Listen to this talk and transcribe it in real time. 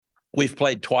We've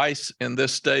played twice in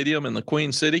this stadium in the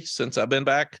Queen City since I've been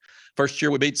back. First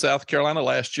year we beat South Carolina.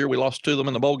 Last year we lost to them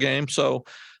in the bowl game. So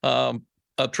a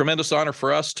tremendous honor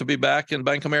for us to be back in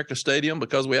Bank of America Stadium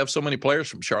because we have so many players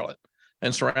from Charlotte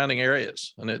and surrounding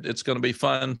areas. And it's going to be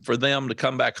fun for them to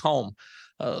come back home.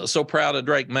 So proud of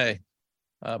Drake May,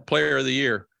 Player of the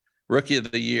Year, Rookie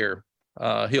of the Year.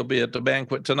 He'll be at the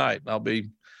banquet tonight. I'll be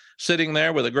sitting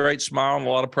there with a great smile and a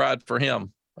lot of pride for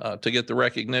him to get the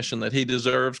recognition that he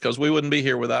deserves, because we wouldn't be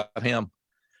here without him.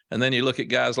 And then you look at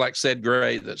guys like Ced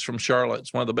Gray, that's from Charlotte.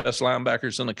 It's one of the best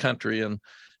linebackers in the country.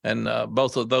 And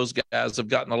both of those guys have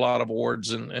gotten a lot of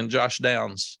awards. And Josh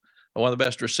Downs, one of the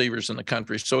best receivers in the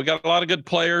country. So we got a lot of good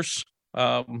players.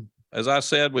 As I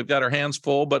said, we've got our hands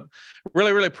full, but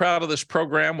really, really proud of this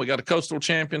program. We got a Coastal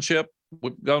Championship.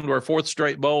 We've gone to our fourth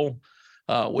straight bowl.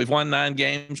 We've won 9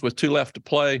 games with 2 left to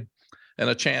play, and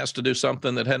a chance to do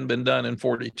something that hadn't been done in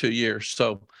 42 years.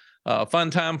 So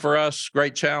fun time for us,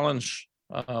 great challenge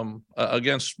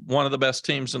against one of the best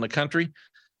teams in the country,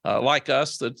 like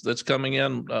us, that's coming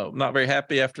in. Not very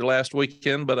happy after last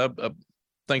weekend, but I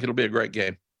think it'll be a great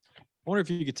game. I wonder if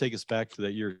you could take us back to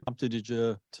that year. Did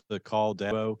you to call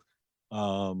Dabo,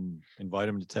 invite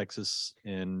him to Texas,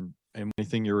 and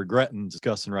anything you're regretting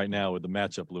discussing right now with the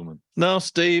matchup looming? No,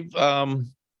 Steve.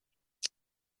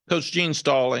 Coach Gene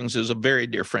Stallings is a very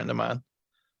dear friend of mine.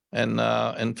 And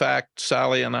in fact,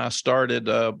 Sally and I started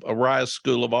a Rise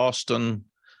School of Austin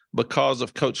because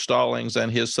of Coach Stallings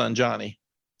and his son, Johnny,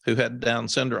 who had Down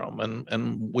syndrome.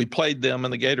 And we played them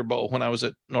in the Gator Bowl when I was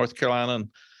at North Carolina.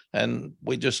 And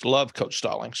we just loved Coach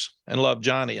Stallings and loved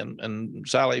Johnny. And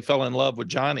Sally fell in love with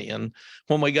Johnny. And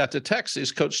when we got to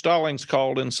Texas, Coach Stallings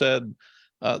called and said,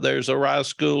 there's a Rise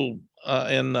School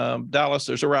in Dallas.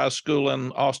 There's a Rise School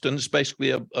in Austin. It's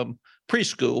basically a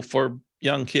preschool for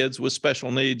young kids with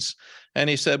special needs. And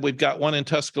he said, we've got one in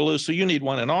Tuscaloosa. You need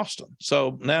one in Austin.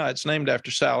 So now it's named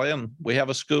after Sally, and we have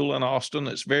a school in Austin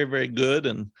that's very, very good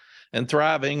and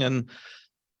thriving. And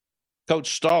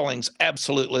Coach Stallings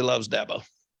absolutely loves Dabo.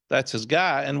 That's his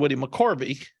guy. And Woody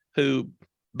McCorvey, who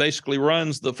basically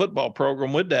runs the football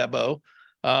program with Dabo,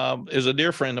 is a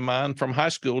dear friend of mine from high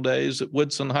school days at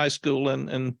Woodson High School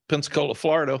in Pensacola,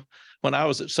 Florida, when I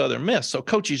was at Southern Miss. So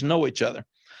coaches know each other.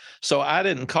 So I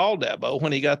didn't call Dabo.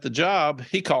 When he got the job,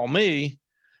 he called me,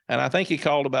 and I think he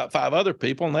called about 5 other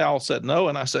people, and they all said no.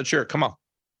 And I said, sure, come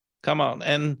on.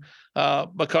 And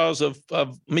because of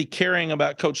me caring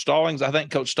about Coach Stallings, I think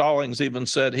Coach Stallings even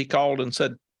said, he called and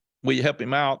said, will you help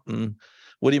him out? And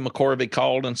Woody McCorvey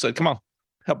called and said, come on,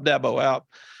 help Dabo out.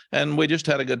 And we just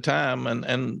had a good time.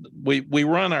 And we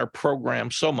run our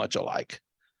program so much alike.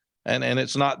 And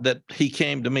it's not that he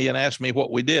came to me and asked me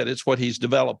what we did. It's what he's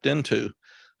developed into.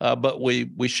 But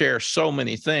we share so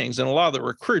many things. And a lot of the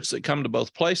recruits that come to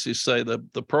both places say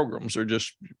the programs are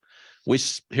just, we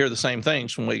hear the same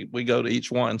things when we go to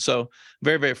each one. So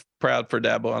very, very proud for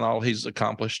Dabo and all he's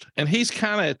accomplished. And he's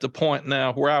kind of at the point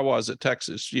now where I was at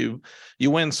Texas. You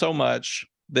win so much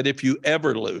that if you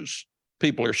ever lose,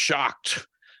 people are shocked.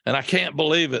 And I can't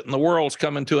believe it. And the world's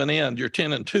coming to an end. You're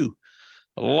 10-2.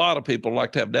 A lot of people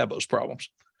like to have Dabo's problems.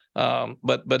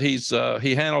 But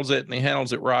he handles it, and he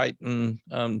handles it right. And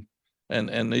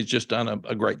he's just done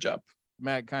a great job.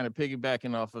 Matt, kind of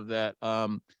piggybacking off of that,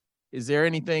 is there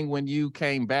anything when you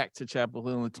came back to Chapel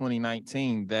Hill in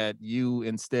 2019 that you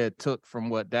instead took from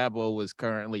what Dabo was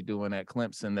currently doing at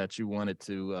Clemson that you wanted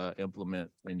to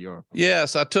implement in your?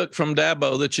 Yes, I took from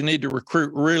Dabo that you need to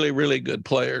recruit really, really good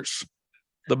players,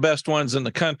 the best ones in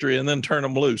the country, and then turn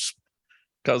them loose,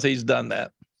 because he's done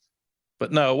that.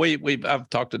 But no, I've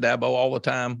talked to Dabo all the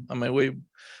time. I mean,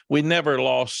 we never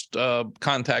lost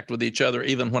contact with each other,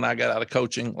 even when I got out of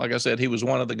coaching. Like I said, he was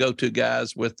one of the go-to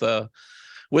guys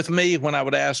with me when I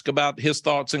would ask about his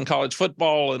thoughts in college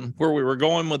football and where we were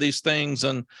going with these things.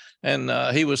 And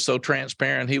he was so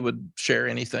transparent. He would share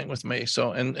anything with me.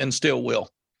 So, and still will.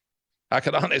 I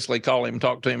could honestly call him,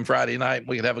 talk to him Friday night, and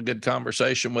we could have a good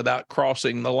conversation without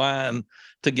crossing the line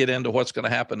to get into what's going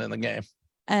to happen in the game.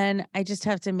 And I just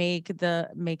have to make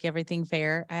everything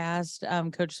fair. I asked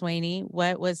Coach Swaney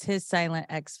what was his silent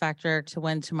X factor to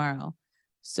win tomorrow.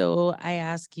 So I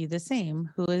ask you the same.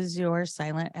 Who is your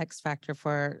silent X factor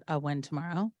for a win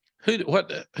tomorrow? Who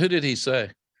did he say?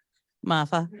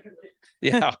 Maffa.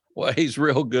 Yeah, well, he's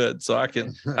real good. So I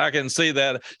can see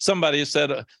that. Somebody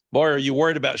said, boy, are you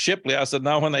worried about Shipley? I said,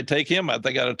 no, when they take him out,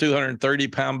 they got a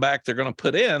 230-pound back they're going to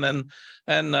put in.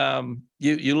 And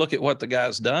you look at what the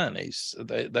guy's done.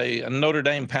 They Notre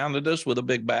Dame pounded us with a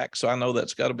big back. So I know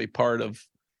that's got to be part of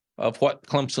what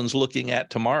Clemson's looking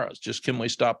at tomorrow. It's just, can we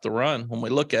stop the run when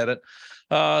we look at it?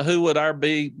 Who would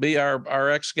be our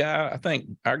X guy? I think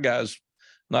our guy's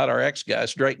not our ex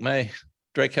guys. Drake May.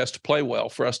 Drake has to play well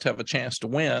for us to have a chance to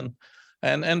win.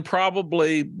 And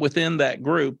probably within that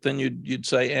group, then you'd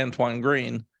say Antoine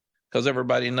Green, because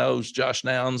everybody knows Josh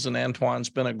Downs, and Antoine's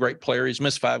been a great player. He's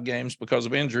missed 5 games because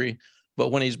of injury, but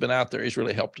when he's been out there, he's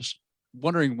really helped us.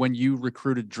 Wondering, when you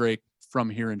recruited Drake from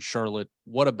here in Charlotte,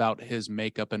 what about his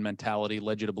makeup and mentality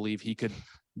led you to believe he could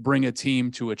bring a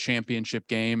team to a championship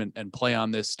game and play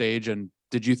on this stage? And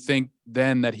did you think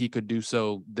then that he could do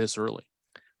so this early?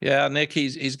 Yeah, Nick,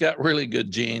 he's got really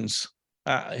good genes.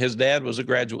 His dad was a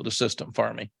graduate assistant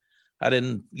for me. I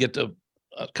didn't get to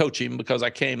coach him because I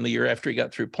came the year after he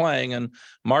got through playing, and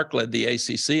Mark led the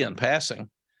ACC in passing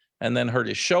and then hurt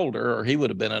his shoulder, or he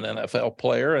would have been an NFL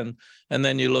player. And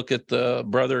then you look at the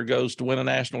brother goes to win a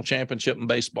national championship in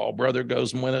baseball, brother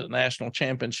goes and win a national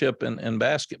championship in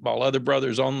basketball, other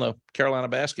brothers on the Carolina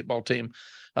basketball team.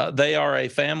 They are a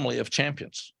family of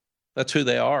champions. That's who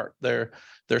they are. They're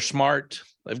smart.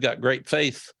 They've got great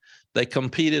faith. They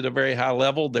compete at a very high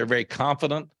level. They're very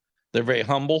confident. They're very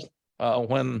humble.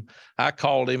 When I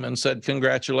called him and said,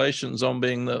 congratulations on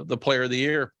being the player of the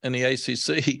year in the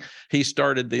ACC, he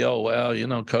started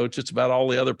coach, it's about all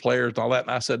the other players and all that.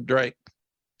 And I said, Drake,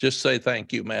 just say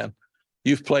thank you, man.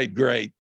 You've played great.